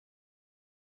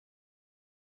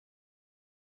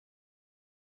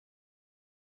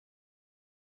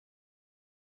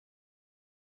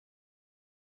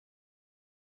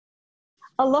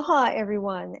Aloha,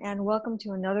 everyone, and welcome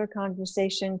to another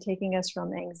conversation taking us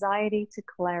from anxiety to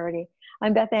clarity.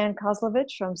 I'm Beth-Ann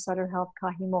Kozlovich from Sutter Health,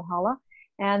 Kahi, Mohala,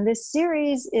 and this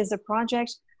series is a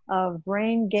project of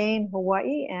Brain Gain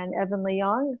Hawaii and Evan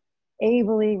Leong,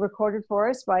 ably recorded for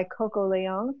us by Koko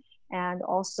Leong, and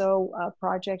also a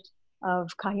project of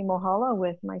Kahi Mohala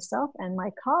with myself and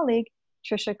my colleague,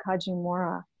 Trisha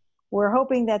Kajimura. We're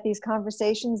hoping that these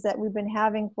conversations that we've been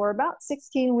having for about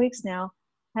 16 weeks now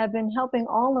have been helping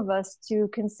all of us to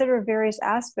consider various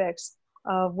aspects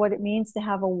of what it means to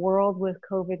have a world with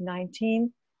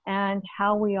COVID-19 and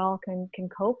how we all can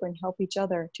cope and help each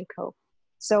other to cope.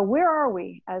 So where are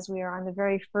we as we are on the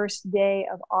very first day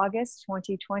of August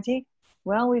 2020?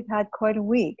 Well, we've had quite a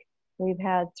week. We've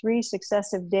had 3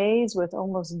 successive days with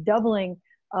almost doubling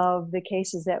of the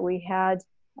cases that we had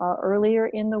earlier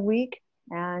in the week.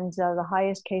 And the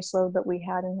highest caseload that we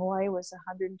had in Hawaii was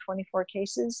 124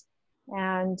 cases.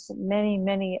 And many,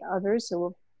 many others who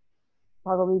are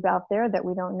probably out there that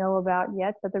we don't know about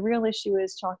yet. But the real issue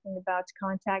is talking about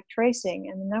contact tracing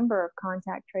and the number of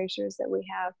contact tracers that we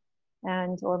have,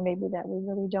 and or maybe that we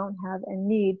really don't have and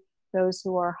need those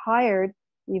who are hired,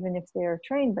 even if they're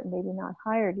trained, but maybe not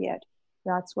hired yet.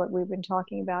 That's what we've been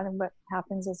talking about and what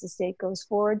happens as the state goes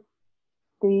forward.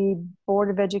 The Board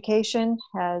of Education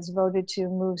has voted to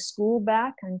move school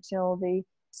back until the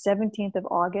 17th of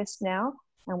August now.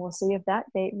 And we'll see if that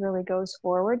date really goes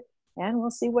forward. And we'll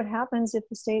see what happens if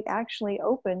the state actually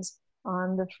opens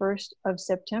on the 1st of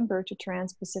September to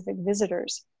trans-Pacific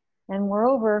visitors. And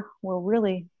moreover, we're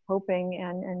really hoping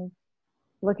and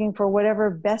looking for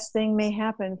whatever best thing may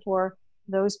happen for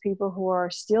those people who are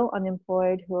still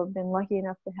unemployed, who have been lucky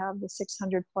enough to have the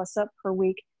 600 plus up per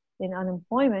week in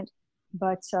unemployment,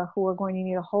 but who are going to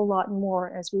need a whole lot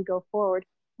more as we go forward.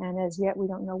 And as yet, we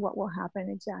don't know what will happen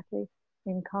exactly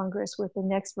in Congress with the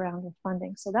next round of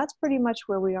funding. So that's pretty much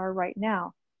where we are right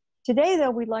now. Today,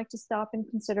 though, we'd like to stop and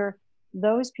consider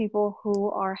those people who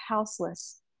are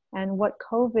houseless and what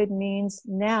COVID means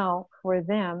now for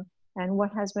them and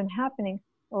what has been happening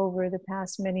over the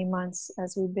past many months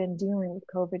as we've been dealing with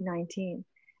COVID-19.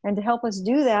 And to help us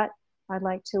do that, I'd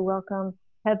like to welcome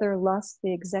Heather Lusk,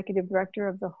 the Executive Director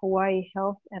of the Hawaii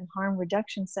Health and Harm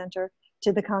Reduction Center,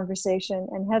 to the conversation.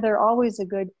 And Heather, always a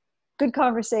good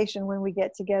conversation when we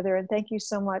get together. And thank you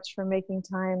so much for making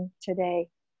time today.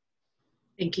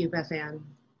 Thank you, Beth-Ann.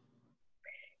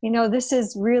 You know, this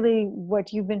is really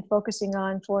what you've been focusing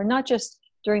on for not just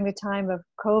during the time of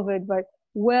COVID, but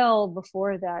well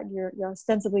before that, your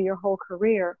ostensibly your whole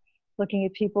career, looking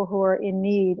at people who are in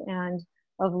need and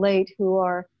of late who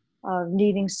are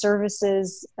needing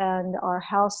services and are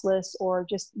houseless or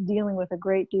just dealing with a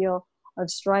great deal of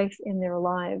strife in their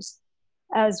lives.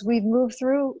 As we've moved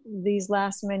through these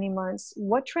last many months,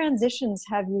 what transitions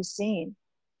have you seen?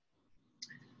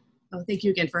 Oh, thank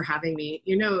you again for having me.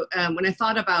 You know, when I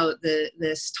thought about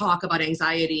this talk about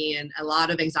anxiety and a lot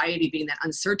of anxiety being that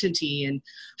uncertainty and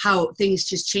how things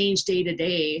just change day to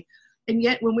day, and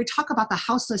yet when we talk about the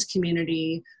houseless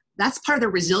community, that's part of the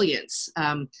resilience.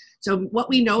 So what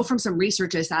we know from some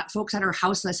research is that folks that are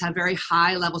houseless have very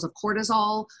high levels of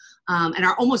cortisol and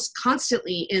are almost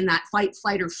constantly in that fight,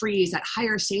 flight, or freeze, that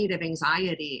higher state of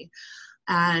anxiety.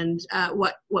 And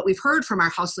what we've heard from our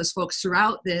houseless folks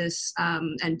throughout this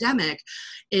endemic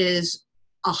is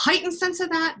a heightened sense of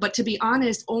that, but to be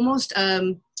honest, almost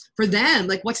for them,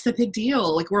 like, what's the big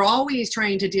deal? Like, we're always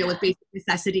trying to deal with basic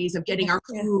necessities of getting our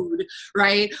food,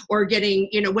 right? Or getting,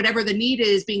 you know, whatever the need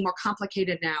is being more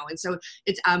complicated now. And so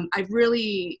it's, I've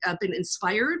really been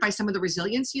inspired by some of the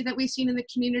resiliency that we've seen in the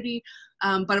community.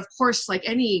 But of course, like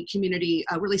any community,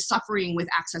 really suffering with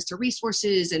access to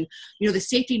resources, and, you know, the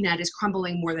safety net is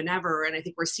crumbling more than ever. And I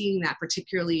think we're seeing that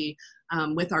particularly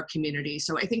with our community.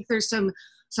 So I think there's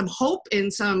some hope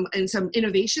and some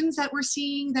innovations that we're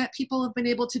seeing that people have been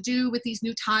able to do with these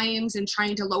new times and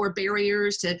trying to lower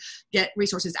barriers to get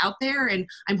resources out there. And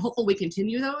I'm hopeful we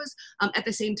continue those. At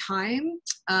the same time,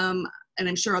 and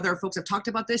I'm sure other folks have talked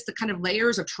about this, the kind of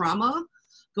layers of trauma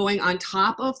going on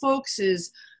top of folks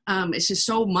is, it's just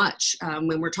so much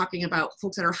when we're talking about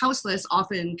folks that are houseless,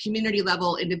 often community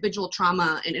level, individual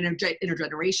trauma and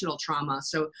intergenerational trauma.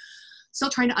 So still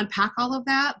trying to unpack all of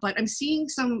that, but I'm seeing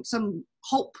some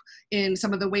hope in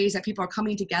some of the ways that people are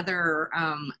coming together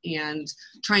and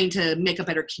trying to make a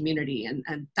better community.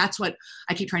 And that's what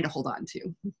I keep trying to hold on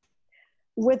to.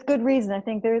 With good reason. I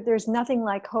think there's nothing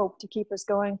like hope to keep us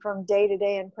going from day to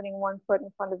day and putting one foot in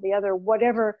front of the other,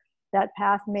 whatever that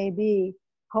path may be,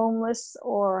 homeless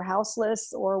or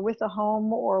houseless or with a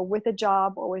home or with a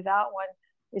job or without one,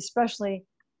 especially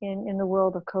in the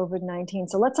world of COVID-19.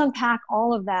 So let's unpack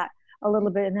all of that. a little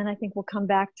bit, and then I think we'll come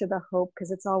back to the hope,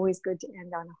 because it's always good to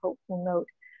end on a hopeful note.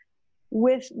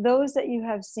 With those that you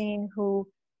have seen who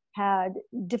had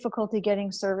difficulty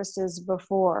getting services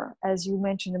before, as you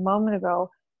mentioned a moment ago,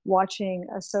 watching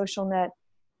a social net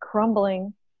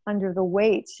crumbling under the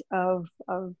weight of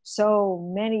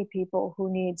so many people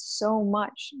who need so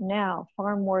much now,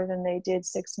 far more than they did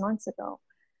 6 months ago.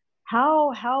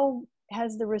 How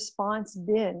has the response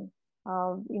been?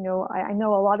 I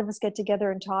know a lot of us get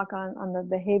together and talk on the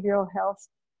behavioral health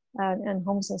and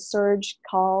homelessness surge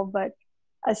call, but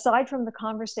aside from the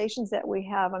conversations that we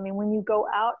have, I mean, when you go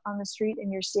out on the street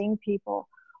and you're seeing people,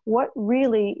 what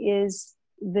really is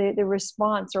the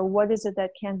response, or what is it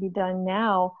that can be done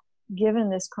now given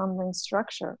this crumbling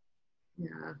structure?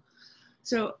 Yeah.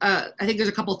 So I think there's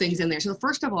a couple things in there. So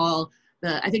first of all,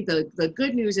 I think the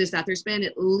good news is that there's been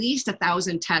at least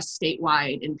 1,000 tests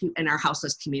statewide in our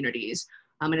houseless communities.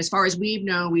 And as far as we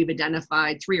know, we've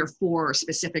identified 3 or 4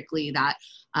 specifically that,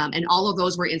 and all of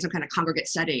those were in some kind of congregate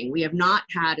setting. We have not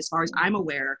had, as far as I'm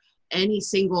aware, any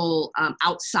single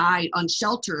outside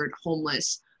unsheltered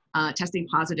homeless testing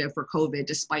positive for COVID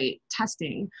despite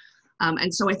testing.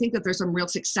 And so I think that there's some real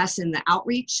success in the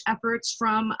outreach efforts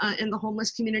from in the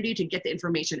homeless community to get the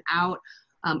information out.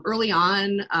 Early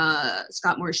on,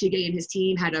 Scott Morishige and his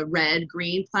team had a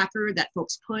red-green placard that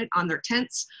folks put on their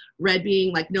tents. Red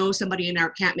being like, no, somebody in our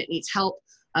encampment needs help.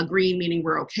 Green meaning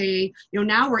we're okay.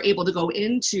 Now we're able to go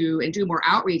into and do more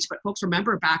outreach, but folks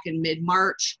remember back in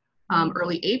mid-March,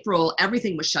 early April,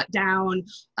 everything was shut down,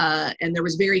 and there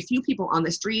was very few people on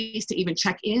the streets to even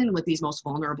check in with these most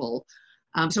vulnerable.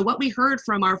 So what we heard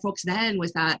from our folks then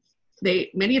was that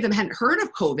many of them hadn't heard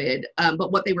of COVID,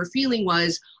 but what they were feeling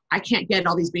was, I can't get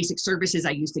all these basic services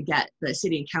I used to get. The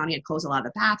city and county had closed a lot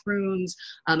of bathrooms,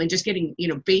 and just getting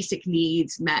basic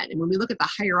needs met. And when we look at the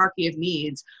hierarchy of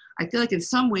needs, I feel like in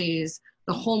some ways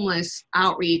the homeless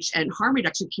outreach and harm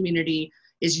reduction community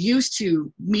is used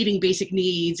to meeting basic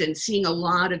needs and seeing a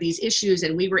lot of these issues,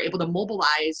 and we were able to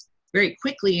mobilize very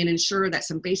quickly and ensure that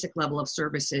some basic level of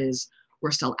services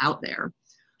were still out there.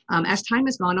 As time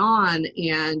has gone on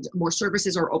and more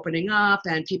services are opening up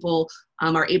and people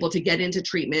are able to get into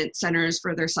treatment centers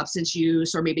for their substance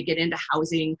use or maybe get into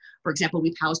housing. For example,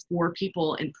 we've housed 4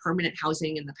 people in permanent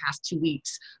housing in the past 2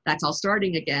 weeks. That's all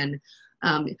starting again.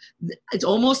 It's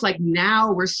almost like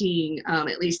now we're seeing,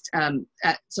 at least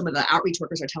some of the outreach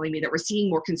workers are telling me that we're seeing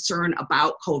more concern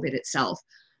about COVID itself.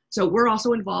 So we're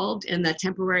also involved in the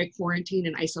temporary quarantine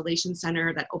and isolation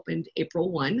center that opened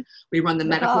April 1. We run the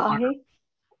medical arm.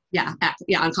 Yeah,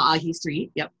 on Kahi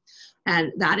Street, yep.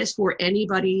 And that is for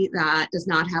anybody that does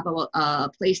not have a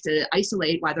place to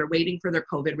isolate while they're waiting for their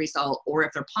COVID result, or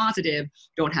if they're positive,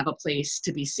 don't have a place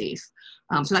to be safe.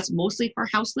 So that's mostly for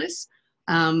houseless.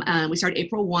 And we started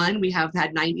April 1. We have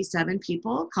had 97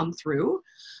 people come through.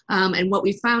 And what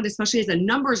we found, especially as the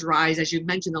numbers rise, as you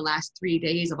mentioned, the last 3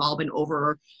 days have all been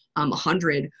over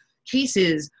 100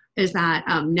 cases, is that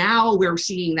now we're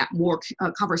seeing that more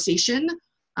conversation.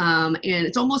 And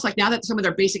it's almost like now that some of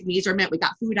their basic needs are met, we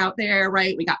got food out there,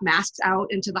 right? We got masks out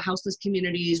into the houseless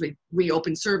communities. We've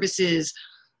reopened services.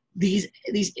 These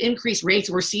increased rates,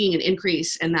 we're seeing an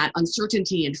increase in that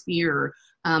uncertainty and fear,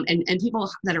 and people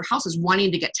that are houseless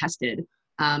wanting to get tested.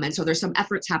 And so there's some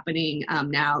efforts happening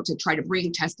now to try to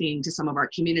bring testing to some of our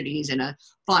communities in a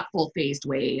thoughtful, phased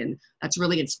way. And that's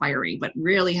really inspiring, but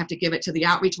really have to give it to the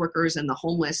outreach workers and the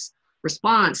homeless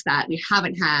response that we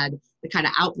haven't had the kind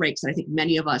of outbreaks that I think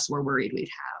many of us were worried we'd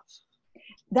have.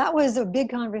 That was a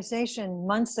big conversation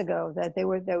months ago, that they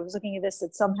was looking at this,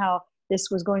 that somehow this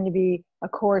was going to be a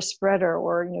core spreader,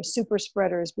 or super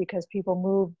spreaders, because people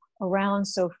move around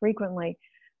so frequently.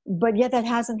 But yet that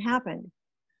hasn't happened.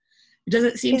 It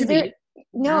doesn't seem to be.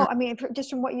 No, I mean, just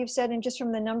from what you've said and just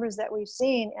from the numbers that we've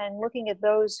seen, and looking at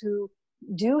those who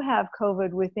do have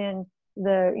COVID within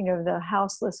the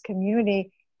houseless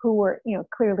community, who were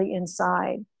clearly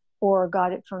inside, or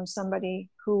got it from somebody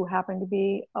who happened to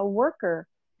be a worker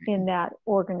in that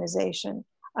organization.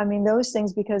 I mean, those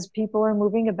things, because people are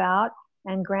moving about,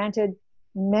 and granted,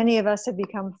 many of us have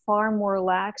become far more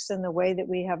lax in the way that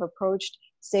we have approached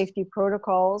safety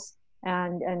protocols,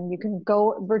 and you can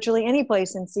go virtually any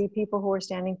place and see people who are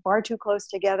standing far too close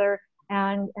together,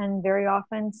 and very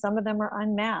often some of them are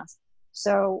unmasked.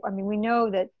 So, I mean, we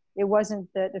know that it wasn't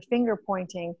the finger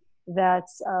pointing that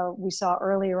we saw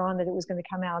earlier on, that it was going to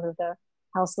come out of the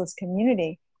houseless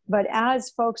community. But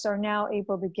as folks are now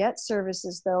able to get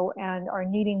services, though, and are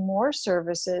needing more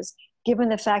services, given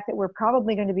the fact that we're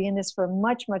probably going to be in this for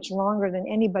much, much longer than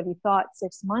anybody thought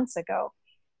 6 months ago,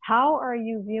 how are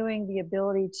you viewing the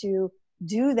ability to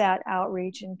do that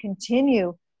outreach and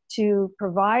continue to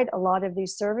provide a lot of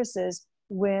these services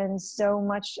when so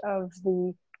much of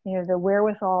the, the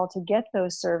wherewithal to get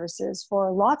those services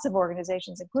for lots of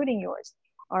organizations, including yours,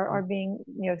 are being,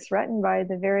 threatened by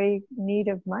the very need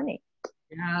of money.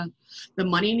 Yeah, the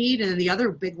money need. And then the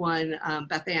other big one,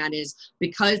 Beth-Ann, is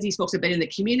because these folks have been in the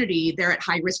community, they're at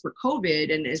high risk for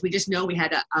COVID. And as we just know, we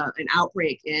had an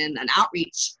outbreak in an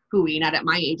outreach hui, not at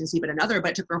my agency, but another,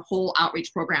 but took our whole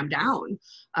outreach program down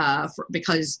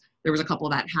because there was a couple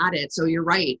that had it. So you're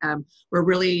right. We're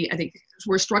really, I think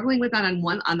we're struggling with that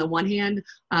on the one hand,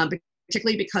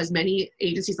 particularly because many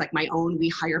agencies like my own, we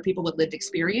hire people with lived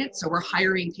experience. So we're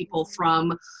hiring people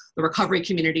from the recovery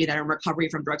community that are in recovery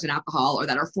from drugs and alcohol, or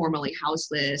that are formerly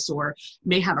houseless, or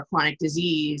may have a chronic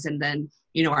disease and then,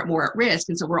 are more at risk.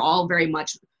 And so we're all very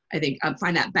much, I think,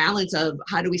 find that balance of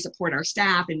how do we support our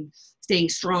staff and staying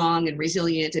strong and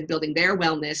resilient and building their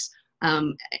wellness,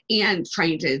 and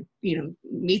trying to,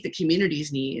 meet the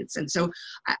community's needs. And so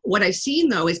what I've seen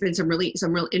though has been some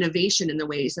real innovation in the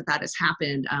ways that has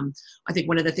happened. I think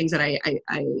one of the things that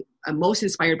I'm most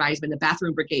inspired by has been the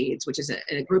bathroom brigades, which is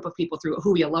a group of people through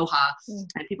Hui Aloha,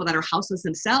 and people that are houseless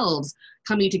themselves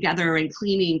coming together and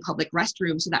cleaning public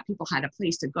restrooms so that people had a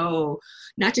place to go,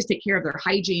 not just take care of their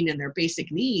hygiene and their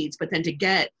basic needs, but then to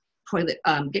get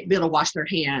be able to wash their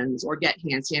hands or get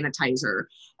hand sanitizer.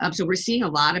 So we're seeing a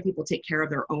lot of people take care of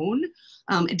their own.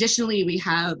 Additionally, we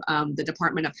have the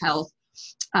Department of Health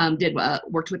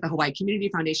worked with the Hawaii Community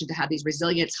Foundation to have these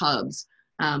resilience hubs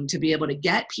to be able to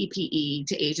get PPE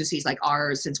to agencies like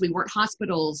ours. Since we weren't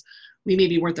hospitals, we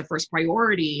maybe weren't the first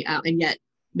priority, and yet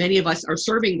many of us are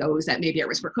serving those that may be at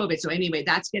risk for COVID. So anyway,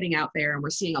 that's getting out there, and we're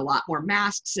seeing a lot more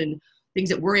masks and things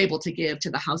that we're able to give to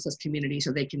the houseless community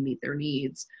so they can meet their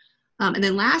needs. And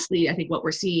then lastly, I think what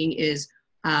we're seeing is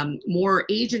more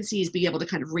agencies be able to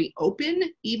kind of reopen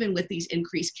even with these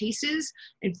increased cases,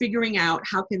 and figuring out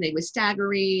how can they, with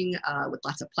staggering, with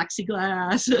lots of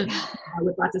plexiglass,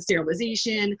 with lots of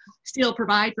sterilization, still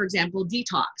provide, for example,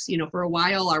 detox. For a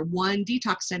while, our one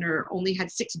detox center only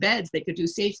had 6 beds they could do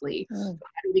safely. So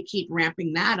how do we keep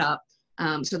ramping that up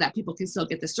so that people can still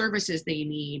get the services they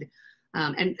need?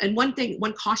 And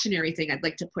one cautionary thing I'd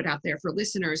like to put out there for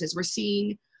listeners is we're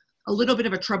seeing a little bit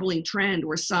of a troubling trend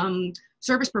where some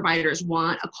service providers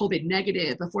want a COVID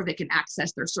negative before they can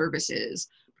access their services,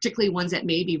 particularly ones that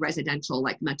may be residential,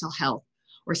 like mental health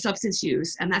or substance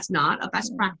use. And that's not a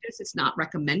best practice. It's not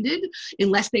recommended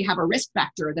unless they have a risk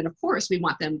factor. Then of course we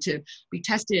want them to be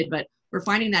tested, but we're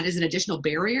finding that is an additional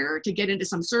barrier to get into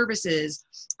some services,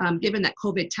 given that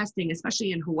COVID testing,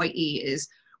 especially in Hawaii,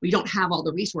 we don't have all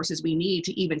the resources we need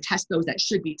to even test those that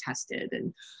should be tested.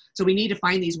 And so we need to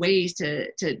find these ways to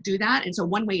do that. And so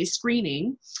one way is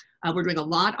screening. We're doing a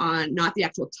lot on not the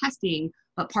actual testing,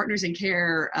 but Partners in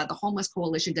Care, the Homeless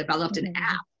Coalition developed an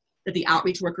app that the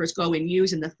outreach workers go and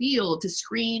use in the field to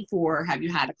screen for, have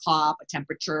you had a cough, a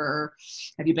temperature,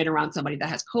 have you been around somebody that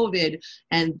has COVID?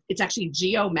 And it's actually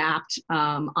geo-mapped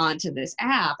onto this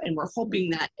app. And we're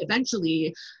hoping that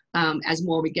eventually, as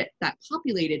more we get that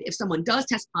populated, if someone does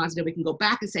test positive, we can go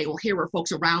back and say, well, here were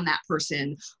folks around that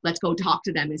person. Let's go talk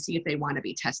to them and see if they want to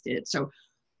be tested. So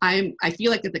I feel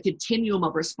like that the continuum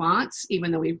of response,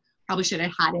 even though we probably should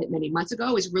have had it many months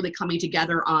ago, is really coming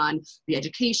together on the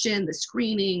education, the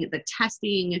screening, the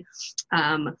testing,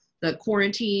 the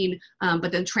quarantine,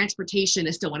 but then transportation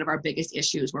is still one of our biggest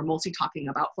issues. We're mostly talking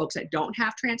about folks that don't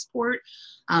have transport,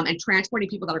 and transporting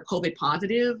people that are COVID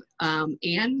positive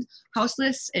and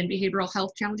houseless and behavioral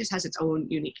health challenges has its own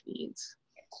unique needs.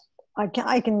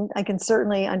 I can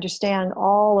certainly understand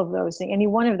all of those things. Any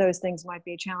one of those things might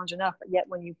be a challenge enough, but yet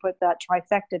when you put that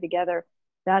trifecta together,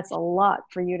 that's a lot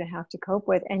for you to have to cope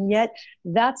with. And yet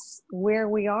that's where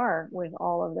we are with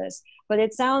all of this. But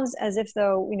it sounds as if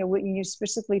though, when you're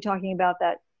specifically talking about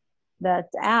that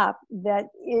app, that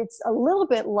it's a little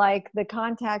bit like the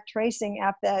contact tracing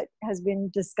app that has been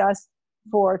discussed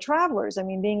for travelers. I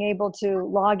mean, being able to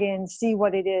log in, see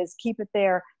what it is, keep it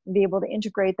there, and be able to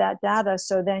integrate that data.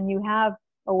 So then you have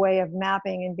a way of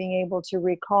mapping and being able to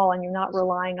recall, and you're not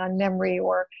relying on memory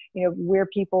or, where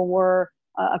people were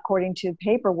according to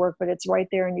paperwork, but it's right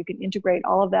there and you can integrate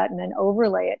all of that and then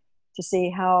overlay it to see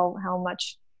how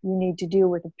much you need to do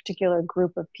with a particular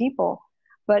group of people.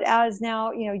 But as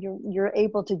now, you're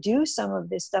able to do some of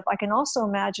this stuff, I can also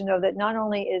imagine though that not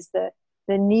only is the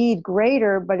need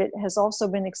greater, but it has also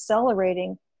been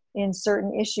accelerating in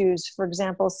certain issues. For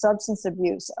example, substance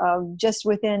abuse, just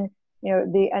within,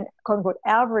 the quote unquote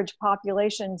average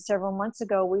population. Several months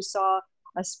ago, we saw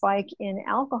a spike in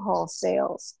alcohol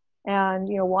sales, and,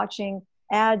 watching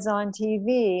ads on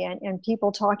TV and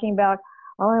people talking about,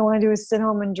 all I want to do is sit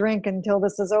home and drink until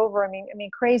this is over. I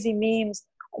mean, crazy memes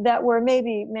that were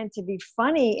maybe meant to be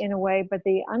funny in a way, but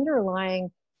the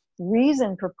underlying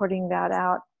reason for putting that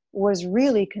out was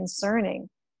really concerning.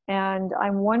 And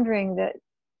I'm wondering that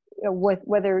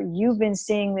whether you've been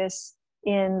seeing this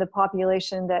in the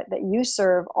population that you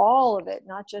serve, all of it,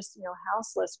 not just,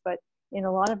 houseless, but in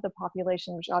a lot of the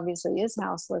population, which obviously is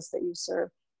houseless, that you serve,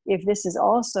 if this is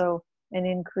also an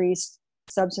increased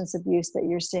substance abuse that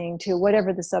you're seeing too,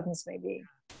 whatever the substance may be.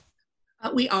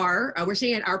 We're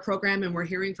seeing it in our program, and we're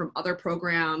hearing from other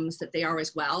programs that they are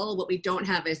as well. What we don't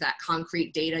have is that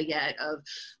concrete data yet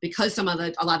because a lot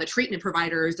of the treatment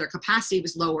providers, their capacity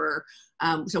was lower.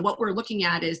 So what we're looking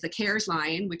at is the CARES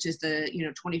line, which is the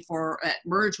 24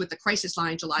 merged with the crisis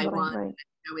line July 1. Right.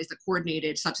 Is the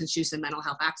coordinated substance use and mental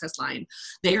health access line.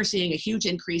 They are seeing a huge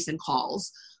increase in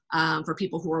calls for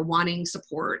people who are wanting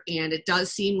support. And it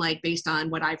does seem like, based on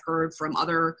what I've heard from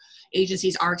other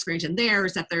agencies, our experience in there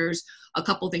is that there's a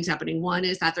couple things happening. One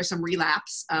is that there's some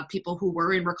relapse of people who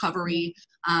were in recovery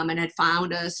and had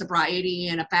found a sobriety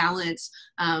and a balance.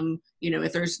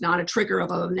 If there's not a trigger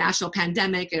of a national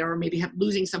pandemic, or maybe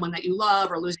losing someone that you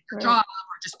love, or losing your job,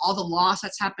 or just all the loss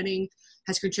that's happening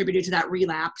has contributed to that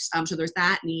relapse. So there's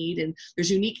that need, and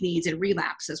there's unique needs in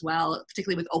relapse as well,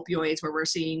 particularly with opioids, where we're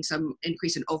seeing some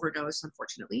increase in overdose,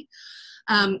 unfortunately.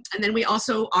 And then we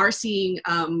also are seeing,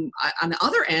 on the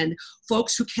other end,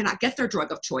 folks who cannot get their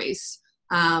drug of choice,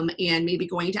 and maybe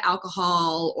going to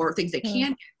alcohol or things they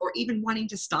can get, or even wanting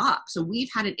to stop. So we've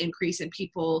had an increase in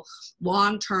people,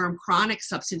 long-term chronic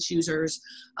substance users,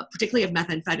 particularly of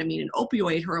methamphetamine and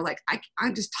opioid, who are like,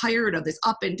 I'm just tired of this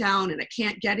up and down, and I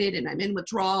can't get it, and I'm in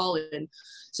withdrawal. And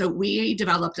so we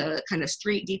developed a kind of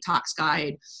street detox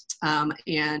guide,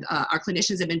 and our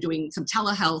clinicians have been doing some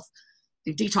telehealth.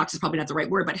 Detox is probably not the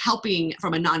right word, but helping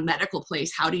from a non-medical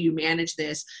place. How do you manage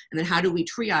this? And then how do we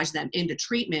triage them into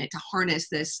treatment to harness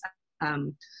this,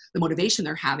 the motivation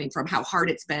they're having from how hard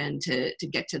it's been to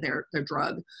get to their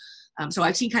drug. So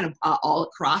I've seen kind of all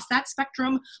across that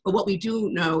spectrum, but what we do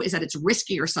know is that it's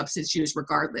riskier substance use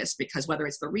regardless, because whether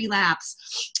it's the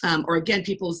relapse or again,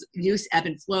 people's use ebb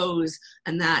and flows,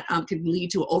 and that can lead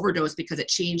to overdose because it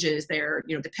changes their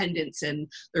dependence and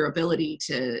their ability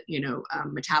to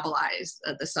metabolize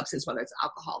the substance, whether it's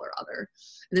alcohol or other.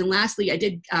 And then lastly, I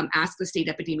did ask the state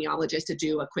epidemiologist to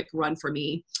do a quick run for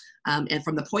me and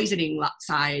from the poisoning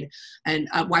side, and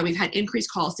why we've had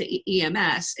increased calls to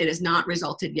EMS, it has not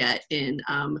resulted yet in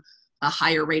a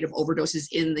higher rate of overdoses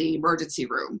in the emergency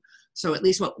room. So at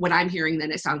least what I'm hearing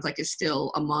then, it sounds like is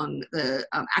still among the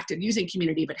active using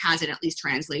community, but hasn't at least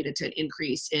translated to an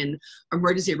increase in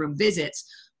emergency room visits.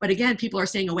 But again, people are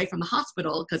staying away from the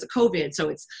hospital because of COVID. So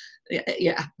it's,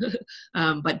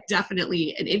 but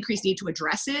definitely an increased need to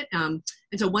address it. And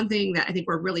so one thing that I think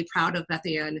we're really proud of,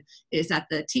 Beth-Ann, is that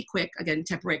the TQIC, again,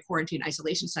 Temporary Quarantine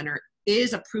Isolation Center,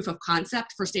 is a proof of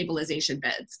concept for stabilization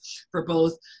beds for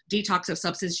both detox of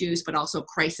substance use, but also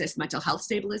crisis mental health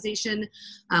stabilization.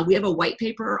 We have a white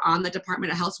paper on the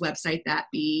Department of Health's website, that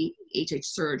BHH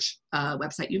Surge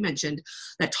website you mentioned,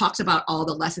 that talks about all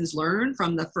the lessons learned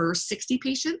from the first 60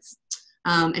 patients.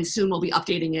 And soon we'll be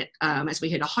updating it as we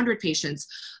hit 100 patients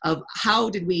of how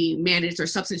did we manage their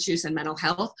substance use and mental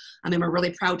health. And we're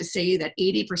really proud to say that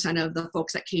 80% of the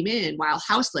folks that came in while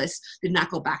houseless did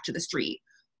not go back to the street.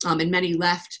 And many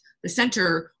left the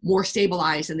center more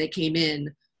stabilized than they came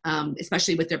in,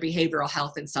 especially with their behavioral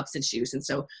health and substance use. And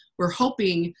so we're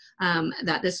hoping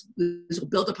that this will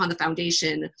build upon the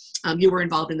foundation. You were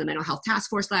involved in the mental health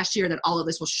task force last year, that all of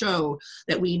this will show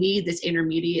that we need this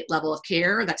intermediate level of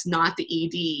care that's not the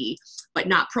ED, but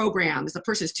not programs. The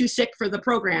person's too sick for the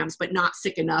programs, but not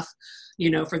sick enough,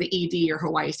 for the ED or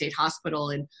Hawaii State Hospital.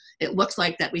 And it looks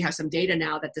like that we have some data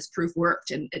now that this proof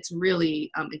worked. And it's really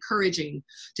encouraging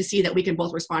to see that we can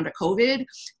both respond to COVID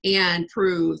and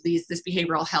prove this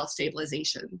behavioral health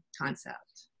stabilization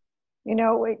concept.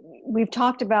 We've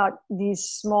talked about these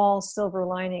small silver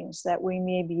linings that we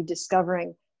may be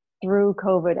discovering through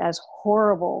COVID, as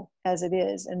horrible as it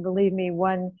is. And believe me,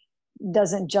 one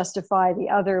doesn't justify the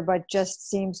other, but just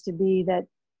seems to be that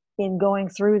in going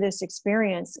through this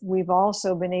experience, we've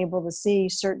also been able to see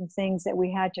certain things that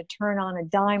we had to turn on a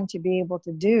dime to be able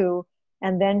to do,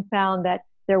 and then found that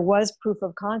there was proof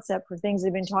of concept for things that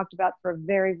have been talked about for a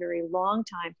very, very long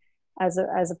time, as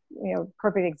a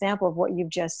perfect example of what you've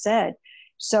just said.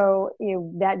 So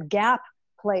that gap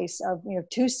place of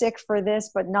too sick for this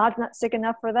but not sick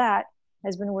enough for that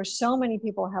has been where so many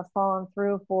people have fallen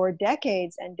through for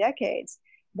decades and decades,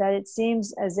 that it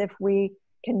seems as if we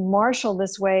can marshal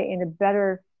this way in a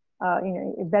better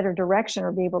direction,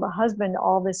 or be able to husband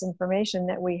all this information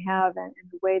that we have and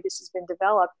the way this has been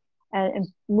developed. and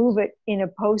move it in a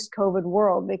post-COVID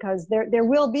world, because there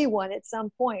will be one at some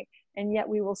point, and yet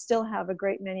we will still have a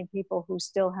great many people who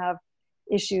still have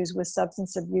issues with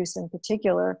substance abuse in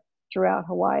particular throughout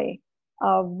Hawaii.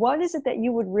 What is it that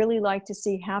you would really like to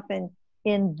see happen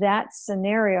in that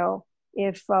scenario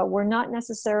if we're not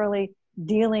necessarily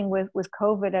dealing with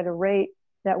COVID at a rate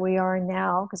that we are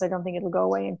now, because I don't think it'll go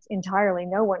away entirely,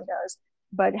 no one does,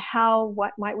 but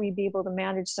what might we be able to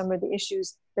manage some of the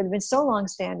issues that have been so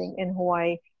long-standing in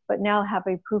Hawaii, but now have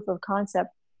a proof of concept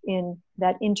in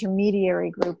that intermediary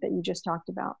group that you just talked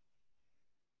about?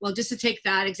 Well, just to take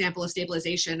that example of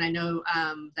stabilization, I know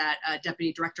that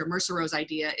Deputy Director Mercero's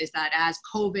idea is that as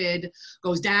COVID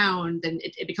goes down, then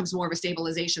it becomes more of a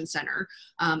stabilization center.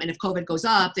 And if COVID goes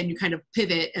up, then you kind of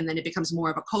pivot and then it becomes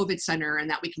more of a COVID center, and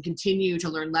that we can continue to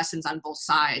learn lessons on both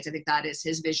sides. I think that is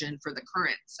his vision for the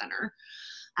current center.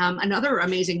 Another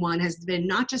amazing one has been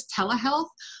not just telehealth,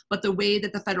 but the way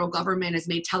that the federal government has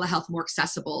made telehealth more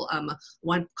accessible.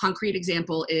 One concrete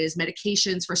example is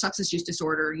medications for substance use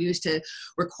disorder used to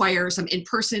require some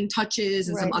in-person touches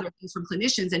and some other things from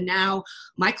clinicians. And now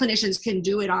my clinicians can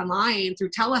do it online through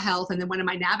telehealth. And then one of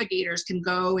my navigators can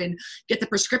go and get the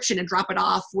prescription and drop it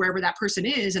off wherever that person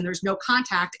is. And there's no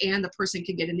contact, and the person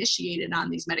can get initiated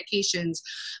on these medications,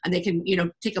 and they can,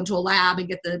 take them to a lab and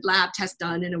get the lab test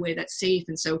done in a way that's safe.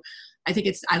 And so I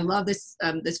think I love this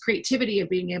creativity of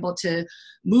being able to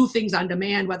move things on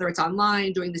demand, whether it's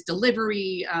online, doing this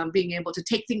delivery, being able to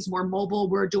take things more mobile.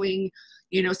 We're doing,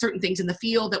 certain things in the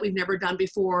field that we've never done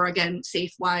before, again,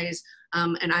 safe-wise.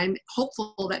 And I'm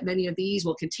hopeful that many of these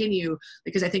will continue,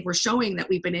 because I think we're showing that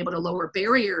we've been able to lower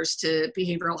barriers to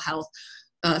behavioral health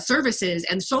services.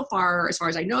 And so far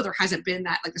as I know, there hasn't been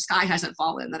that, like the sky hasn't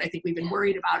fallen, that I think we've been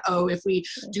worried about, if we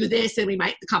do this, then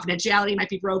the confidentiality might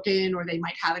be broken, or they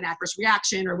might have an adverse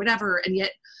reaction or whatever. And yet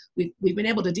we've been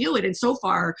able to deal with it, and so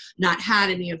far not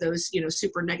had any of those,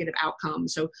 super negative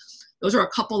outcomes. So those are a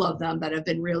couple of them that have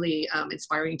been really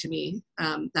inspiring to me,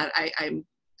 that I'm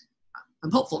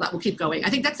hopeful that will keep going. I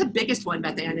think that's the biggest one,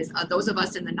 Beth-Ann, is those of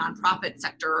us in the nonprofit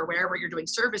sector or wherever you're doing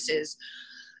services,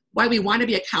 why we want to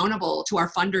be accountable to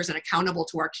our funders and accountable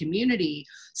to our community.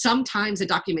 Sometimes the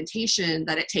documentation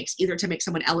that it takes either to make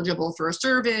someone eligible for a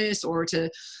service or to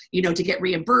get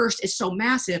reimbursed is so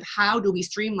massive. How do we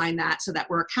streamline that so that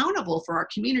we're accountable for our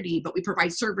community, but we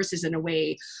provide services in a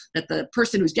way that the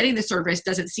person who's getting the service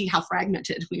doesn't see how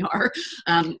fragmented we are?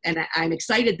 And I'm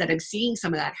excited that I'm seeing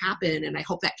some of that happen, and I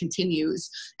hope that continues,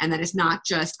 and that it's not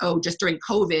just during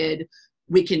COVID,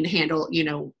 we can handle,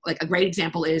 like a great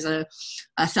example is a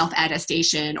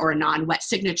self-attestation or a non-wet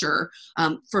signature.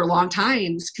 For a long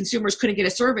time, consumers couldn't get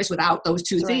a service without those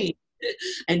two things.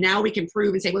 And now we can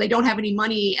prove and say, well, they don't have any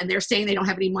money, and they're saying they don't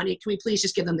have any money. Can we please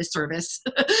just give them this service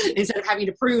instead of having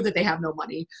to prove that they have no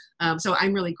money? So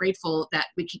I'm really grateful that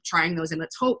we keep trying those, and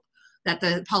let's hope that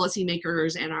the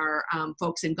policymakers and our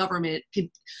folks in government can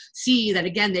see that,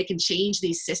 again, they can change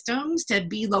these systems to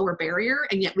be lower barrier,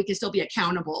 and yet we can still be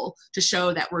accountable to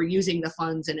show that we're using the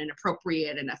funds in an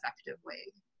appropriate and effective way.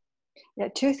 Yeah,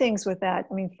 two things with that.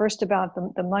 I mean, first about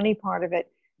the money part of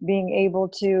it, being able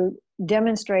to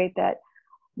demonstrate that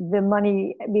the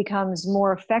money becomes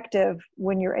more effective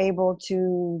when you're able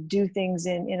to do things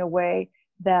in a way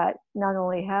that not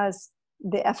only has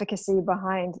the efficacy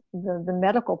behind the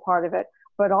medical part of it,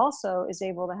 but also is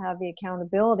able to have the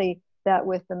accountability that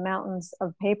with the mountains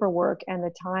of paperwork and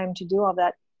the time to do all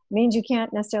that means you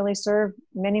can't necessarily serve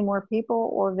many more people,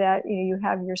 or that you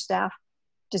have your staff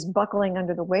just buckling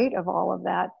under the weight of all of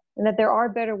that, and that there are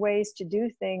better ways to do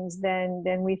things than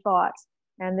we thought.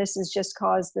 And this has just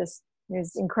caused this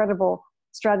incredible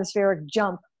stratospheric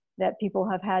jump that people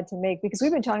have had to make, because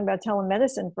we've been talking about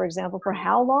telemedicine, for example, for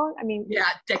how long? I mean,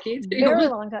 decades. Very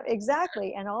long time.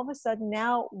 Exactly. And all of a sudden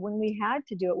now, when we had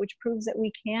to do it, which proves that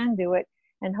we can do it,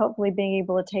 and hopefully being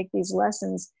able to take these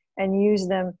lessons and use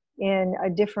them in a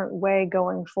different way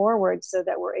going forward, so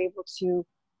that we're able to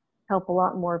help a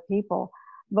lot more people.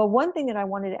 But one thing that I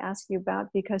wanted to ask you about,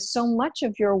 because so much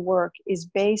of your work is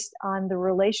based on the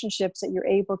relationships that you're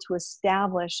able to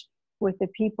establish with the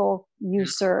people you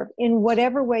serve, in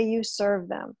whatever way you serve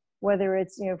them, whether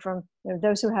it's from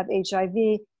those who have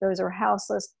HIV, those who are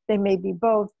houseless, they may be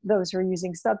both, those who are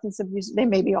using substance abuse, they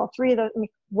may be all three of those. I mean,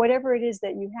 whatever it is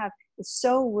that you have, it's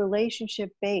so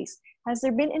relationship based. Has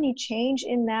there been any change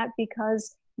in that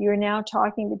because you're now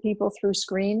talking to people through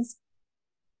screens?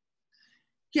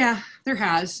 Yeah, There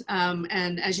has,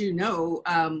 and as you know,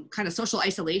 kind of social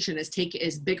isolation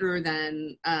is bigger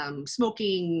than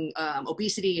smoking,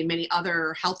 obesity, and many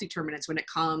other health determinants when it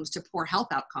comes to poor health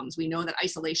outcomes. We know that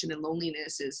isolation and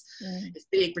loneliness is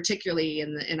big, particularly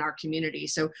in our community.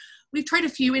 So we've tried a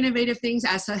few innovative things,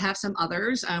 as to have some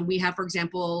others. We have, for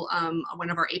example,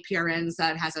 one of our APRNs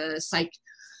that has a psych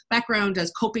background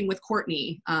does coping with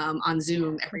Courtney on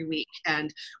Zoom every week,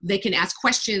 and they can ask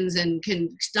questions and can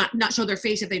not show their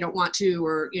face if they don't want to,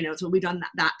 or so we've done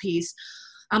that piece.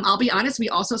 I'll be honest,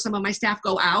 some of my staff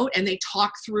go out and they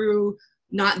talk through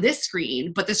not this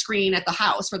screen, but the screen at the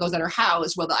house for those that are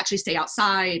housed, where they'll actually stay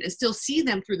outside and still see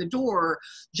them through the door,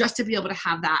 just to be able to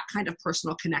have that kind of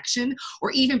personal connection,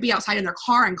 or even be outside in their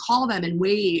car and call them and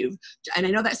wave. And I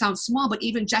know that sounds small, but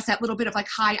even just that little bit of like,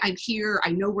 hi, I'm here.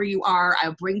 I know where you are.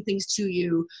 I'll bring things to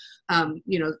you.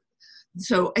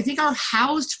 So I think our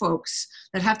housed folks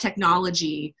that have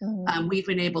technology, we've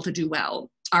been able to do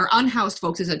well. Our unhoused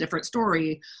folks is a different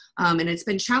story. And it's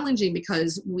been challenging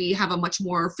because we have a much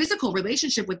more physical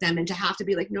relationship with them, and to have to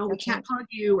be like, no, we can't hug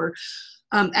you, or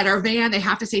at our van, they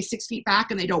have to stay 6 feet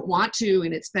back and they don't want to.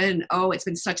 And it's been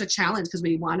such a challenge, because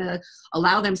we want to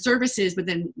allow them services, but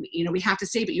then, we have to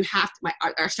say, but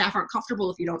our staff aren't comfortable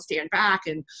if you don't stand back.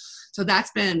 And so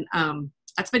that's been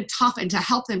tough, and to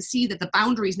help them see that the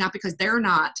boundaries, not because they're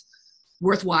not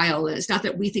worthwhile. It's not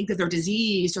that we think that they're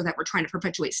diseased or that we're trying to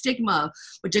perpetuate stigma,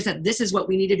 but just that this is what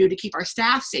we need to do to keep our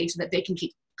staff safe so that they can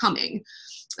keep coming,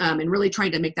 and really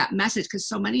trying to make that message, because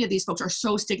so many of these folks are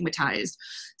so stigmatized,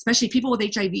 especially people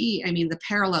with HIV. I mean, the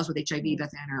parallels with HIV,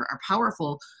 Beth-Ann, are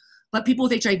powerful, but people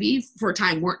with HIV for a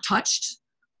time weren't touched.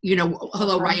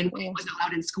 Hello, Ryan was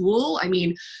allowed in school. I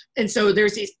mean, and so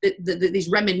there's these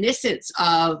reminiscence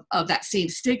of that same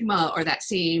stigma, or that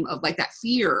same of like that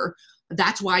fear.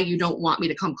 That's why you don't want me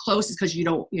to come close, is because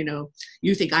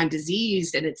you think I'm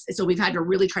diseased. And so we've had to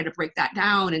really try to break that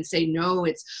down and say, no,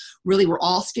 it's really, we're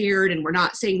all scared, and we're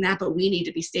not saying that, but we need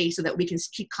to be safe so that we can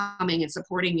keep coming and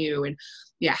supporting you. And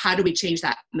how do we change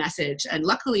that message? And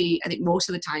luckily, I think most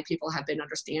of the time people have been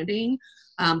understanding,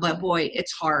 but boy,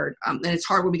 it's hard. And it's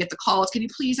hard when we get the calls, can you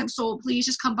please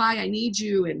just come by, I need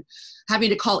you. And having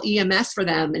to call EMS for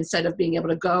them instead of being able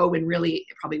to go, and really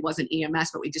it probably wasn't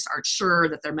EMS, but we just aren't sure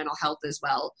that their mental health is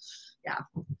well.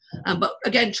 But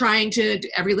again, trying to do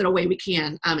every little way we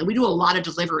can. And we do a lot of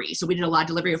delivery. So we did a lot of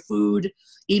delivery of food,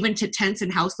 even to tents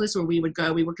and houseless, where we would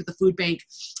go. We worked at the food bank.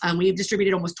 We've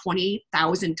distributed almost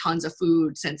 20,000 tons of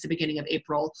food since the beginning of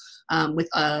April, with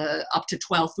up to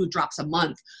 12 food drops a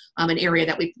month, an area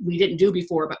that we didn't do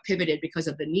before, but pivoted because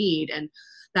of the need. And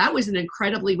that was an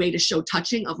incredibly way to show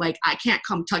touching of like, I can't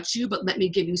come touch you, but let me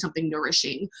give you something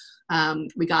nourishing.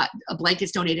 We got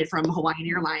blankets donated from Hawaiian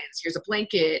Airlines. Here's a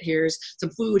blanket, here's some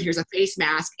food, here's a face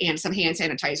mask, and some hand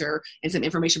sanitizer, and some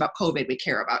information about COVID. We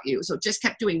care about you. So just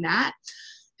kept doing that.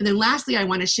 And then lastly, I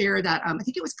want to share that I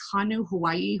think it was Kanu,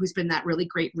 Hawaii, who's been that really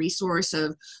great resource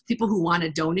of people who want to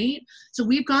donate. So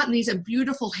we've gotten these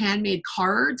beautiful handmade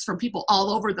cards from people all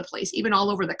over the place, even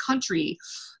all over the country.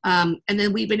 And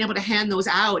then we've been able to hand those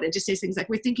out and just say things like,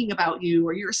 we're thinking about you,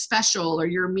 or you're special, or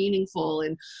you're meaningful.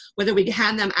 And whether we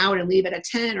hand them out and leave it at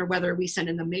 10, or whether we send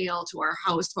in the mail to our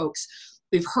housed folks,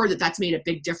 we've heard that that's made a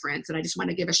big difference. And I just want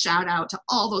to give a shout out to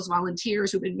all those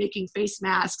volunteers who've been making face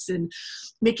masks and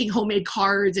making homemade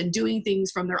cards and doing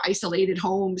things from their isolated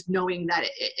homes, knowing that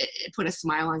it put a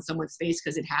smile on someone's face,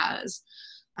 because it has.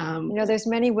 There's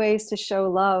many ways to show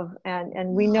love, and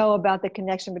we know about the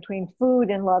connection between food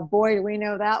and love. Boy, do we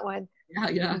know that one.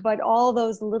 Yeah. But all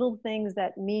those little things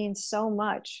that mean so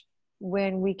much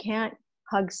when we can't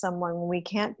hug someone, when we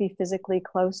can't be physically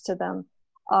close to them.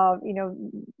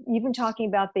 Even talking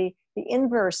about the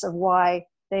inverse of why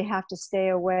they have to stay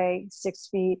away 6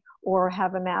 feet or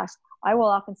have a mask. I will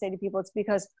often say to people, it's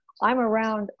because I'm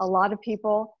around a lot of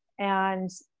people, and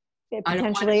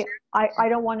potentially I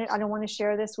don't want to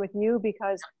share this with you,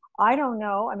 because I don't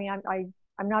know. I mean,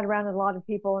 I'm not around a lot of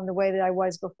people in the way that I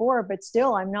was before, but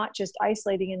still, I'm not just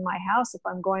isolating in my house. If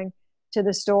I'm going to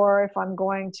the store, if I'm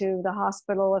going to the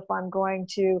hospital, if I'm going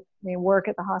to work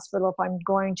at the hospital, if I'm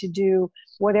going to do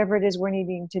whatever it is we're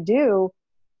needing to do,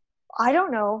 I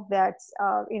don't know that,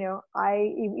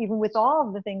 even with all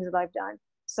of the things that I've done.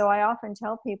 So I often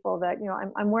tell people that,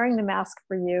 I'm wearing the mask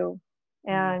for you,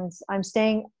 and I'm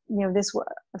staying, this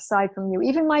aside from you.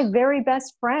 Even my very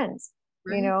best friends,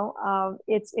 right.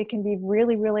 It can be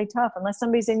really, really tough unless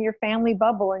somebody's in your family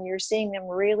bubble and you're seeing them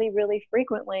really, really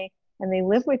frequently and they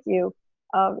live with you.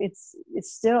 It's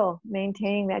still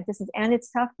maintaining that distance, and it's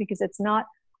tough because it's not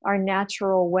our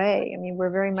natural way. I mean, we're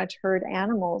very much herd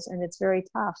animals, and it's very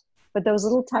tough. but those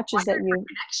little touches that you,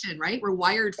 connection, right? We're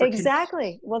wired for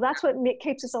exactly. Well, that's what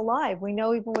keeps us alive. We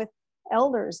know even with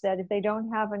elders that if they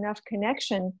don't have enough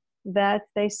connection, that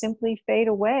they simply fade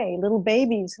away. Little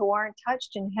babies who aren't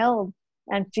touched and held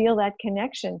and feel that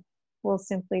connection will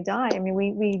simply die. I mean,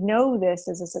 we know this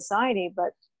as a society,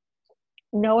 but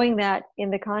knowing that in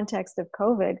the context of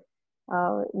COVID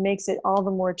makes it all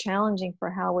the more challenging for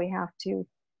how we have to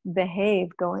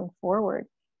behave going forward.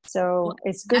 So well,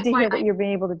 it's good to hear that you're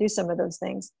being able to do some of those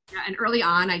things. Yeah, and early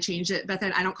on, I changed it,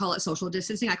 Beth-Ann. I don't call it social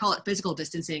distancing. I call it physical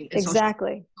distancing. And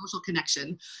exactly. Social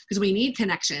connection, because we need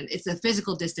connection. It's the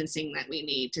physical distancing that we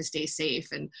need to stay safe.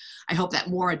 And I hope that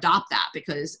more adopt that,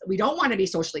 because we don't want to be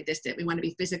socially distant. We want to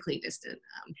be physically distant.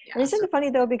 Isn't it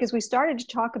funny though, because we started to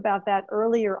talk about that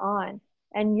earlier on,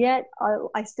 and yet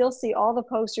I still see all the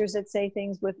posters that say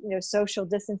things with, you know, social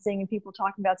distancing and people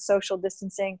talking about social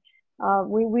distancing.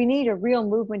 We need a real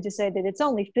movement to say that it's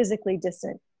only physically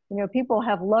distant. You know, people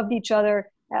have loved each other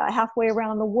halfway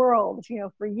around the world, you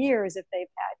know, for years if they've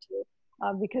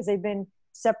had to, because they've been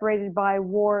separated by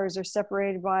wars or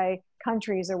separated by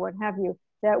countries or what have you,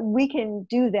 that we can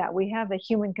do that. We have the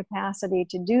human capacity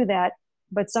to do that,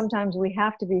 but sometimes we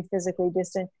have to be physically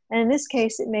distant. And in this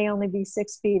case, it may only be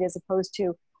 6 feet as opposed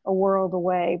to a world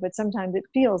away, but sometimes it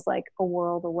feels like a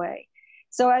world away.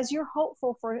 So as you're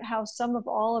hopeful for how some of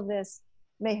all of this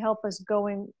may help us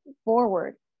going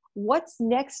forward, what's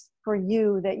next for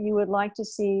you that you would like to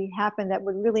see happen that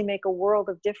would really make a world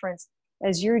of difference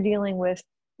as you're dealing with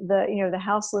the, you know, the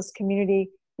houseless community,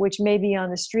 which may be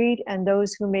on the street, and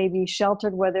those who may be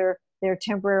sheltered, whether they're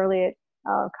temporarily at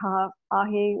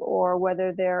Kahi or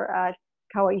whether they're at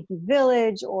Kauaiki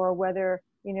Village, or whether,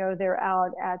 you know, they're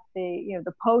out at the, you know,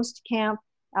 the post camp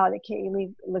out at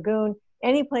Ke'ili Lagoon,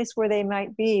 any place where they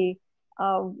might be.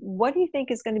 What do you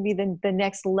think is going to be the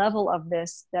next level of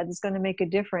this that is going to make a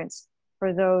difference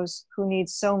for those who need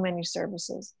so many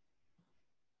services?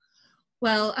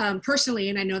 Well, personally,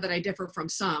 and I know that I differ from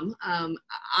some,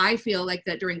 I feel like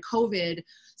that during COVID,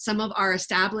 some of our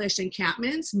established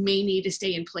encampments may need to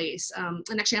stay in place.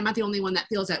 And actually, I'm not the only one that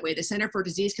feels that way. The Center for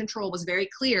Disease Control was very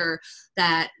clear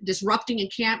that disrupting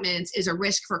encampments is a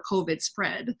risk for COVID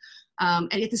spread.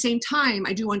 And at the same time,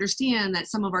 I do understand that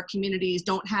some of our communities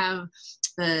don't have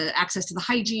the access to the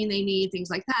hygiene they need,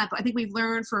 things like that. But I think we've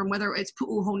learned from whether it's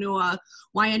Pu'uhonua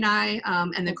Waianae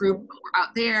and the group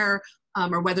out there,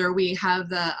 or whether we have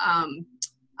the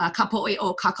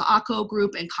Kapo'e'o Kaka'ako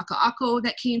group and Kaka'ako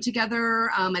that came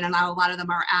together, and a lot of them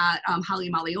are at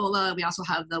Hali Maliola. We also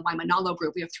have the Waimanalo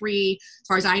group. We have 3, as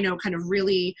far as I know, kind of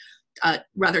really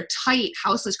rather tight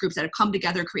houseless groups that have come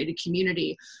together, created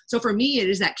community. So for me, it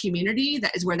is that community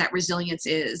that is where that resilience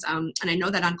is. And I know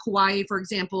that on Kauai, for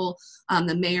example,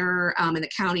 the mayor and the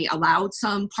county allowed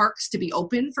some parks to be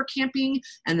open for camping,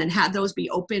 and then had those be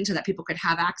open so that people could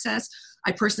have access.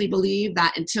 I personally believe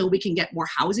that until we can get more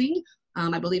housing,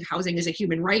 I believe housing is a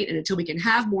human right, and until we can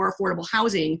have more affordable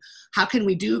housing, how can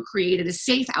we create it as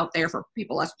safe out there for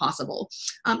people as possible?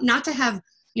 Not to have,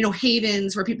 you know,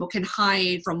 havens where people can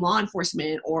hide from law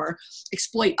enforcement or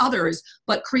exploit others,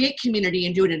 but create community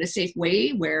and do it in a safe way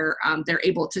where they're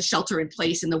able to shelter in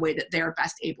place in the way that they're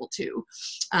best able to.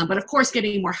 But of course,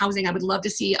 getting more housing, I would love to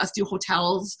see us do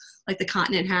hotels like the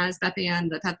continent has, Beth-Ann.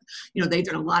 You know, they've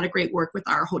done a lot of great work with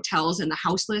our hotels and the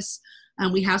houseless.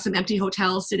 We have some empty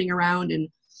hotels sitting around, and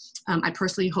I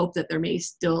personally hope that there may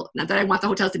still, not that I want the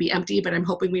hotels to be empty, but I'm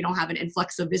hoping we don't have an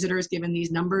influx of visitors given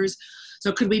these numbers.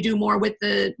 So could we do more with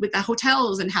the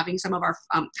hotels and having some of our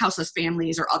houseless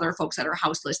families or other folks that are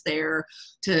houseless there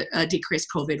to decrease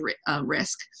COVID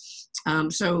risk?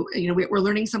 So, you know, we're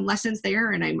learning some lessons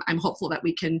there, and I'm hopeful that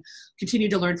we can continue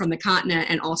to learn from the continent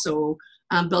and also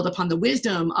build upon the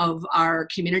wisdom of our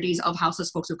communities of houseless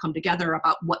folks who come together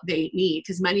about what they need,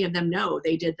 because many of them know.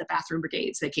 They did the bathroom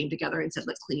brigades. They came together and said,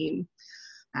 let's clean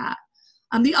that.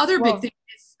 The other big thing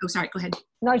is, oh, sorry, go ahead.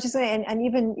 No, I was just saying, and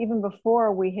even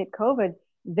before we hit COVID,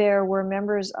 there were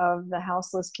members of the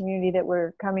houseless community that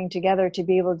were coming together to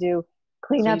be able to do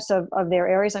cleanups of their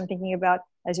areas. I'm thinking about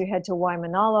as you head to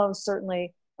Waimanalo,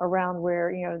 certainly around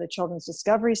where, you know, the Children's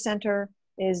Discovery Center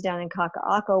is down in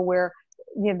Kaka'ako, where,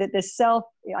 you know, the self,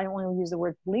 I don't want to use the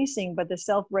word policing, but the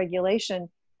self-regulation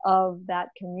of that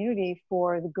community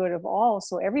for the good of all,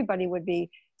 so everybody would be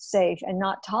safe and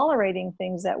not tolerating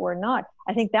things that were not.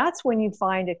 I think that's when you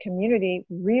find a community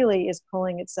really is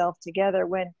pulling itself together,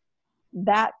 when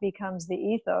that becomes the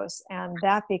ethos and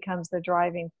that becomes the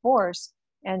driving force.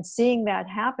 And seeing that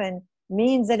happen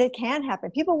means that it can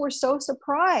happen. People were so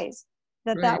surprised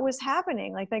that that was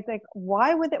happening. Like,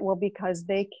 why would it? Well, because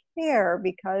they care,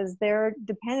 because they're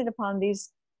dependent upon these,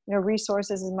 you know,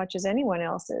 resources as much as anyone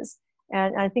else is.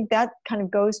 And I think that kind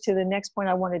of goes to the next point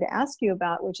I wanted to ask you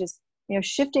about, which is,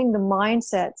 shifting the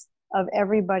mindsets of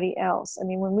everybody else. I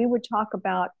mean, when we would talk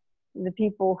about the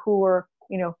people who were,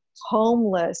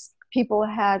 homeless, people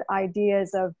had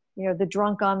ideas of, the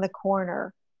drunk on the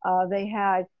corner. They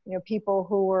had, people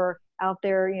who were out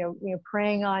there,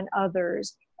 preying on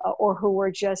others, or who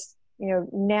were just,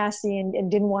 nasty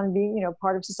and didn't want to be,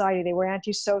 part of society. They were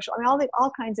antisocial. I mean,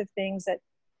 all kinds of things that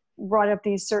brought up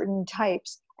these certain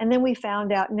types. And then we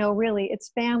found out, no, really, it's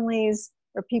families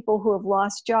or people who have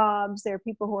lost jobs. There are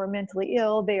people who are mentally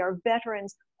ill. They are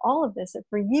veterans. All of this that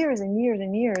for years and years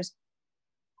and years,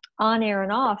 on air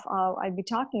and off, I'd be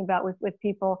talking about with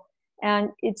people. And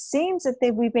it seems that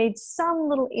we've made some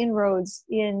little inroads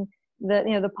in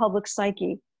the public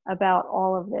psyche about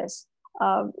all of this.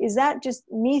 Is that just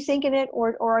me thinking it,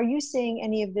 or are you seeing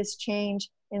any of this change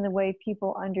in the way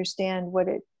people understand what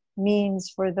it means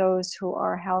for those who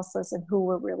are houseless and who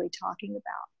we're really talking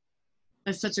about?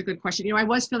 That's such a good question. I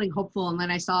was feeling hopeful, and then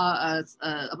I saw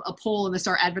a poll in the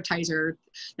Star Advertiser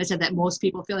that said that most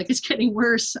people feel like it's getting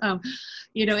worse.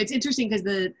 It's interesting because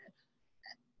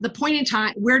the point in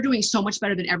time, we're doing so much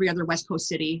better than every other West Coast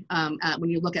city. When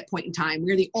you look at point in time,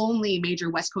 we're the only major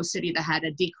West Coast city that had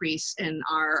a decrease in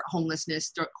our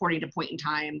homelessness according to point in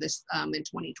time this in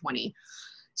 2020.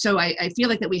 So I feel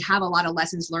like that we have a lot of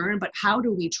lessons learned, but how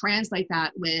do we translate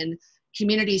that when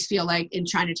communities feel like in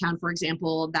Chinatown, for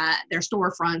example, that their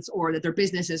storefronts or that their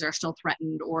businesses are still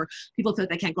threatened, or people feel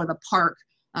like they can't go to the park,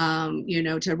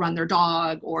 to run their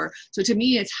dog, so to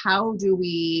me, it's how do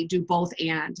we do both,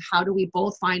 and how do we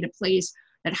both find a place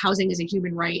that housing is a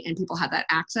human right and people have that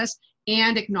access,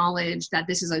 and acknowledge that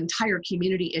this is an entire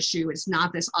community issue. It's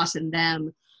not this us and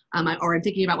them. Or I'm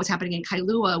thinking about what's happening in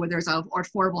Kailua, where there's an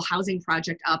affordable housing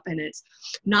project up, and it's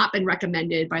not been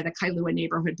recommended by the Kailua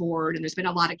Neighborhood Board, and there's been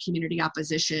a lot of community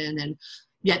opposition, and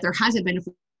yet there hasn't been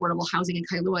affordable housing in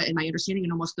Kailua, in my understanding,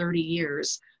 in almost 30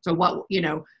 years. So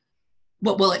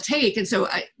what will it take? And so,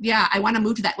 I want to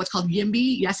move to that, what's called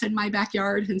YIMBY, yes in my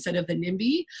backyard, instead of the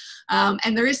NIMBY.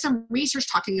 And there is some research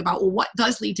talking about, well, what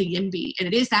does lead to YIMBY? And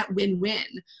it is that win-win.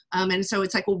 And so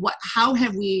it's like, well, how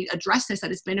have we addressed this,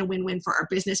 that it's been a win-win for our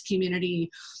business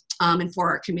community and for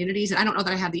our communities? And I don't know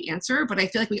that I have the answer, but I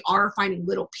feel like we are finding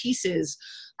little pieces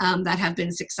that have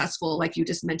been successful, like you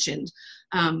just mentioned.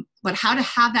 But how to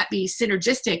have that be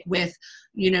synergistic with,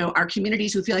 our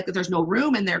communities who feel like that there's no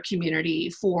room in their community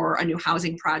for a new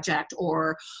housing project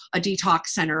or a detox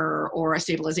center or a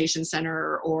stabilization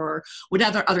center or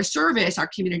whatever other service our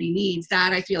community needs,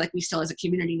 that I feel like we still as a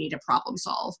community need to problem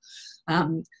solve.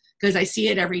 Because I see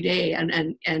it every day,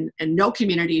 and no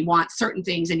community wants certain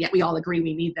things, and yet we all agree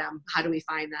we need them. How do we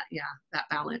find that? Yeah, that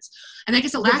balance. And I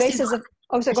guess the last basis of,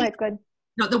 oh, sorry, go ahead.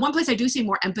 No, the one place I do see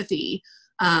more empathy,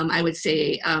 I would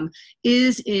say,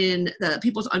 is in the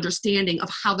people's understanding of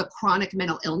how the chronic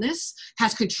mental illness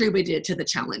has contributed to the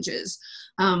challenges.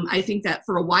 I think that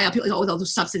for a while, people, oh,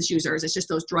 those substance users, it's just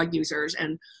those drug users.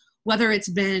 And whether it's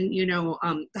been,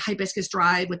 the Hibiscus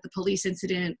Drive with the police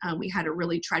incident, we had a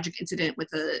really tragic incident with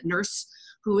a nurse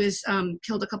who was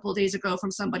killed a couple of days ago from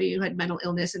somebody who had mental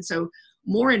illness. And so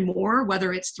more and more,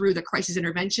 whether it's through the crisis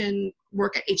intervention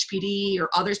work at HPD or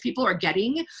others, people are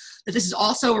getting that this is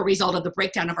also a result of the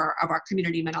breakdown of our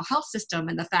community mental health system,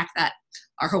 and the fact that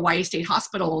our Hawaii State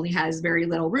Hospital only has very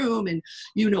little room, and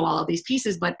all of these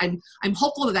pieces. But I'm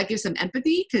hopeful that gives some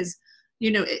empathy, because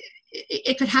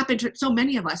it could happen to so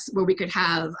many of us, where we could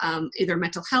have either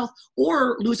mental health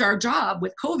or lose our job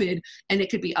with COVID, and it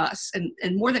could be us.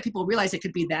 And more that people realize it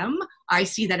could be them, I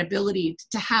see that ability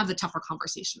to have the tougher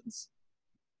conversations.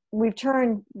 We've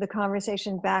turned the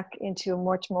conversation back into a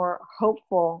much more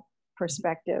hopeful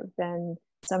perspective than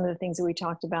some of the things that we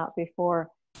talked about before.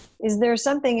 Is there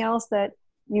something else that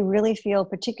you really feel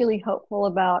particularly hopeful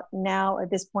about now at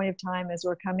this point of time, as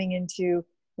we're coming into,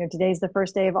 today's the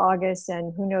first day of August,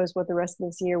 and who knows what the rest of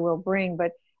this year will bring,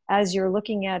 but as you're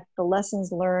looking at the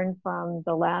lessons learned from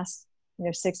the last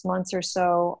 6 months or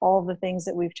so, all the things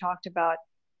that we've talked about,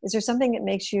 is there something that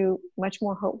makes you much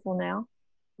more hopeful now?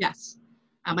 Yes.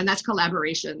 And that's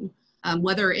collaboration,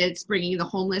 whether it's bringing the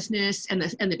homelessness and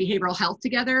the behavioral health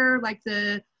together, like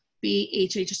the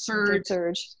BHH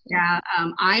surge. Yeah,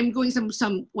 I'm doing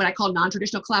some what I call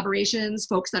non-traditional collaborations,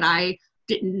 folks that I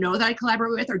didn't know that I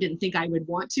collaborate with or didn't think I would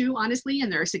want to, honestly,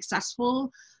 and they're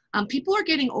successful. People are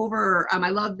getting over, I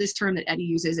love this term that Eddie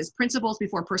uses, is principles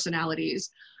before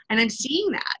personalities. And I'm seeing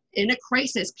that in a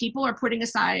crisis, people are putting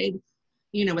aside,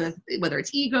 whether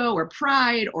it's ego or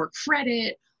pride or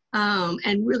credit,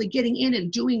 and really getting in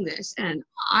and doing this. And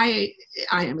I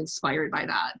am inspired by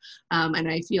that. And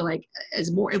I feel like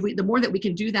the more that we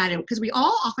can do that, because we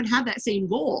all often have that same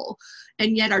goal,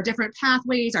 and yet our different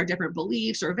pathways, our different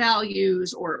beliefs or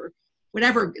values or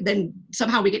whatever, then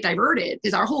somehow we get diverted,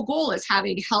 because our whole goal is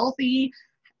having healthy,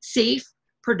 safe,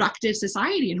 productive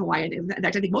society in Hawaii. And in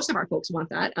fact, I think most of our folks want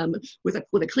that, with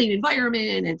a clean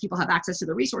environment and people have access to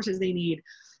the resources they need.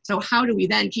 So how do we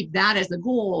then keep that as the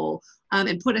goal,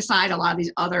 and put aside a lot of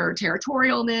these other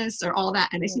territorialness or all that?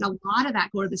 And I've seen a lot of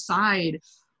that go to the side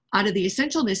out of the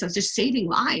essentialness of just saving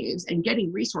lives and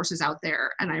getting resources out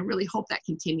there. And I really hope that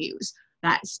continues.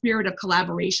 That spirit of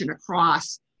collaboration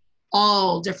across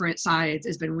all different sides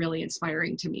has been really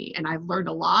inspiring to me. And I've learned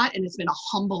a lot, and it's been a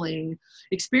humbling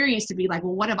experience to be like,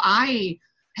 well, what have I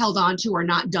held on to or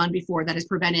not done before that has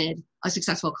prevented a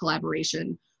successful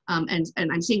collaboration? And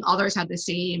I'm seeing others have the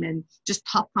same, and just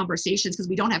tough conversations, because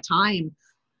we don't have time,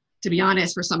 to be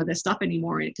honest, for some of this stuff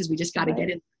anymore, because we just got to get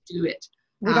in and do it.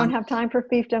 We don't have time for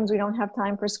fiefdoms. We don't have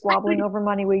time for squabbling over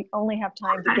money. We only have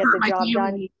time to get the job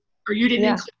done. Or you didn't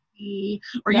include me,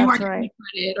 or you aren't giving me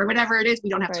credit, or whatever it is. We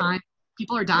don't have time.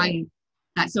 People are dying.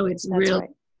 So it's really,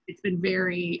 it's been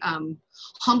very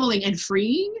humbling and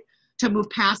freeing to move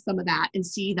past some of that and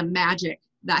see the magic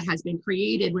that has been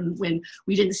created when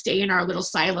we didn't stay in our little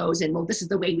silos and, well, this is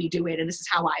the way we do it, and this is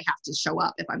how I have to show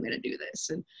up if I'm going to do this.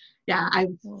 And yeah, I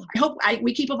hope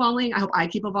we keep evolving. I hope I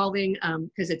keep evolving,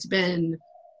 because it's been,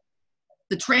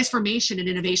 the transformation and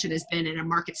innovation has been at a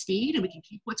market speed, and we can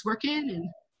keep what's working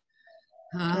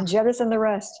and jettison the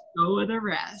rest. Go with the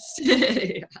rest.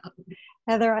 Yeah.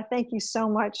 Heather, I thank you so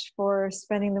much for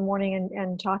spending the morning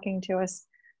and talking to us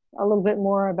a little bit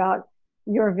more about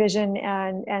your vision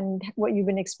and what you've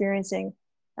been experiencing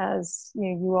as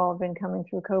you all have been coming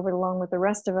through COVID along with the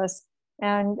rest of us,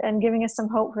 and giving us some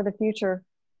hope for the future,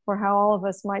 for how all of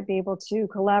us might be able to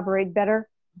collaborate better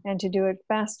and to do it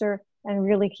faster, and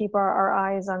really keep our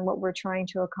eyes on what we're trying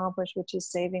to accomplish, which is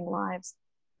saving lives.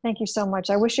 Thank you so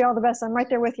much. I wish you all the best. I'm right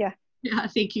there with you. Yeah,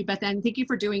 thank you, Beth-Ann. Thank you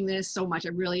for doing this so much. I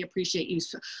really appreciate you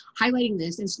highlighting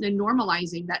this and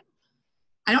normalizing that.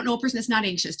 I don't know a person that's not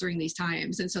anxious during these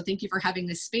times. And so thank you for having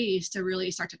this space to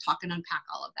really start to talk and unpack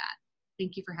all of that.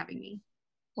 Thank you for having me.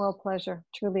 Well, pleasure,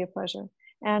 truly a pleasure.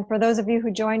 And for those of you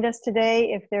who joined us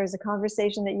today, if there's a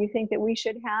conversation that you think that we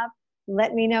should have,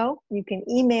 let me know. You can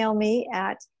email me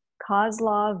at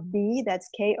Kozlovich, that's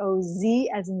K-O-Z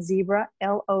as in zebra,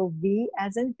 L-O-V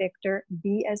as in Victor,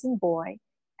 B as in boy,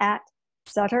 at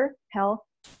Sutter Health,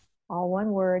 all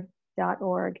one word,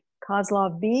 .org.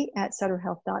 Kozlovich at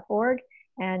sutterhealth.org.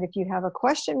 And if you have a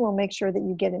question, we'll make sure that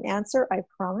you get an answer, I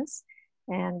promise.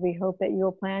 And we hope that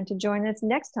you'll plan to join us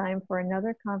next time for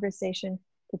another conversation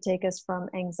to take us from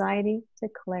anxiety to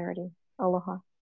clarity. Aloha.